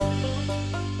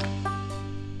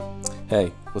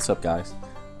Hey, what's up, guys?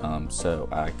 So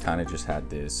I kind of just had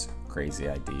this crazy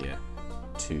idea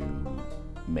to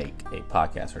make a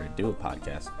podcast or to do a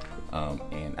podcast.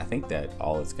 And I think that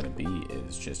all it's going to be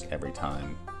is just every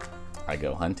time I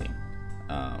go hunting.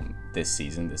 This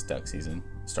duck season,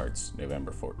 starts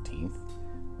November 14th.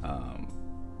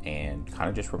 And kind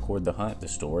of just record the hunt, the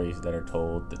stories that are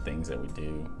told, the things that we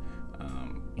do,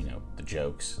 the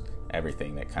jokes,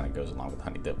 everything that kind of goes along with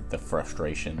hunting, the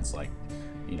frustrations,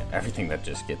 everything that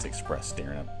just gets expressed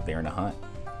during a hunt.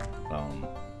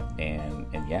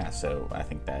 And yeah, so I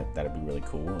think that'd be really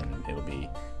cool, and it'll be,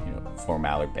 for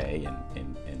Mallard Bay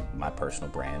and my personal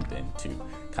brand, and to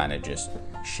kind of just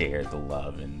share the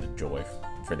love and the joy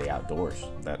for the outdoors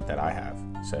that I have.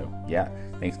 So yeah,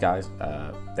 thanks guys.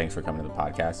 Thanks for coming to the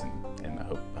podcast, and I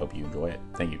hope you enjoy it.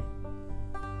 Thank you.